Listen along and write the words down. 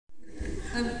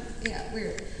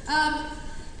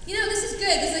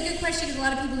good. This is a good question because a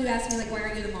lot of people do ask me, like, why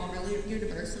aren't you in the Marvel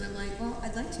universe? And I'm like, well,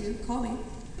 I'd like to. Call me.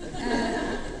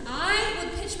 I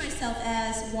would pitch myself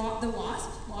as the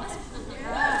Wasp. Wasp?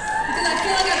 Because I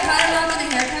feel like I'm kind of rocking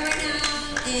the haircut right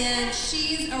now, and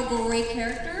she's a great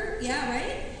character. Yeah,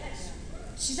 right?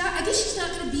 She's not. I guess she's not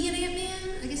going to be an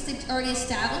Ant-Man. I guess they've already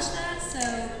established that,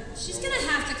 so she's going to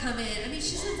have to come in. I mean,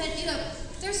 she's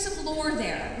there's some lore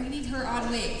there. We need her on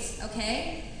wings,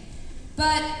 okay?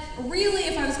 But really,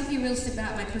 if I was going to be realistic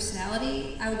about my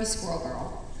personality, I would be Squirrel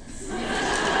Girl.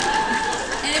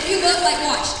 And if you look, like,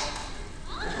 watch.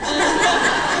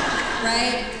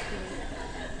 Right?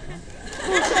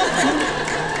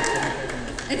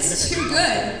 It's too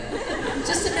good.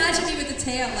 Just imagine me with the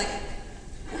tail, like,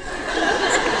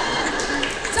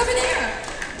 it's over there.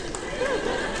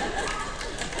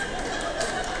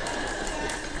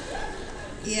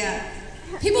 Yeah.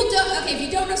 People don't, okay, if you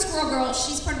don't know Squirrel Girl,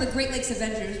 she's part of the Great Lakes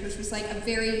Avengers, which was like a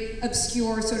very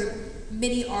obscure sort of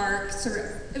mini arc,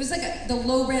 it was like the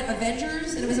low rent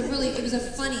Avengers, and it was a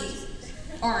funny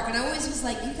arc, and I always was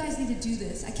like, you guys need to do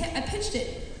this. I pitched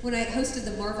it when I hosted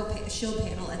the Marvel Shield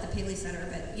panel at the Paley Center,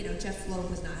 but Jeff Loeb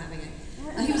was not having it.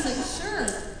 He was like, sure.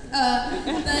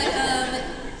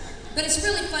 But it's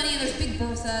really funny, and there's Big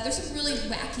Bertha, there's some really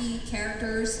wacky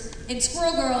characters, and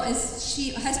Squirrel Girl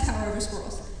she has power over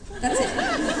squirrels. That's it.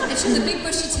 And she has a big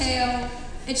bushy tail,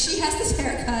 and she has this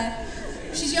haircut.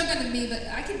 She's younger than me, but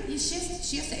she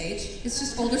has to age. It's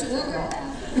just older Squirrel Girl.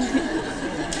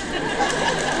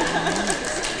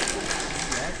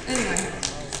 Anyway,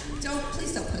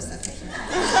 please don't post that picture.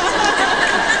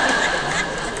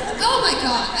 Oh my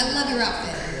God, I love your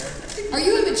outfit. Are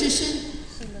you a magician?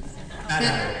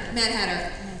 Mad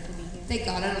Hatter. Thank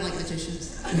God, I don't like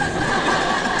magicians. I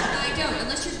don't.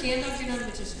 Unless you're Gandalf, you're not a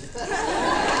magician.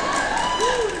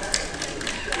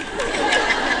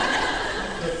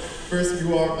 First,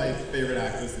 you are my favorite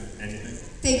actress in anything.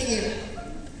 Thank you.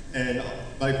 And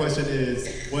my question is,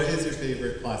 what is your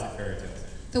favorite classic fairy tale?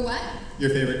 The what? Your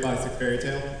favorite classic fairy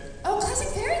tale? Oh, classic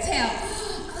fairy tale.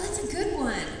 Oh, that's a good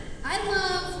one. I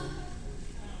love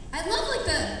like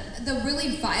the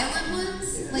really violent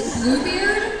ones, like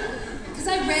Bluebeard. Because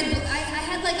I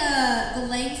had like the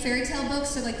Lang fairy tale books,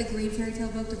 so like the green fairy tale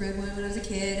book, the red one when I was a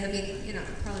kid. I mean,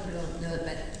 probably people don't know it,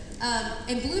 but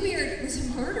and Bluebeard was a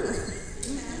murderer.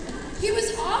 He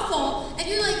was awful, and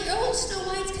you're like, oh, Snow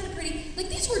White's kind of pretty. Like,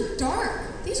 these were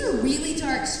dark. These are really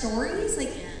dark stories.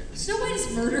 Like, Snow White is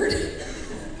murdered.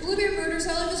 Bluebeard murders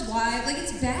all of his wives. Like,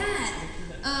 it's bad.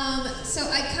 So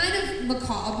I kind of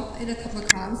macabre, in a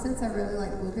macabre sense, I really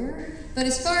like Bluebeard. But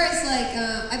as far as like,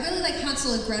 I really like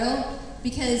Hansel and Gretel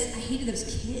because I hated those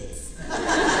kids.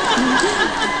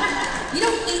 You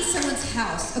don't eat someone's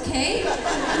house, okay?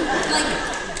 Like,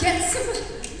 get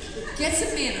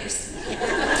some manners.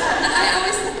 And I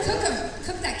always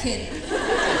cook that kid.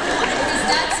 Because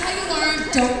that's how you learn,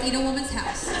 don't eat a woman's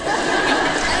house. And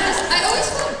I always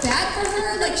felt bad for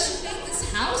her, like she made this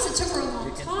house, it took her a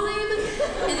long time,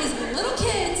 and these little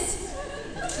kids,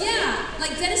 yeah,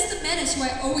 like Dennis the Menace, who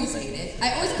I always hated.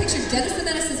 I always pictured Dennis the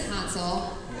Menace as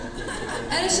Hansel,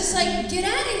 and it's just like, get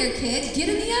out of here, kid, get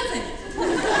in the oven.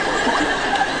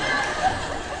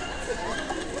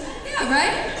 Yeah,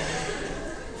 right?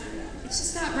 It's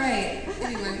just not right.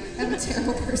 Anyway, I'm a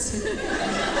terrible person.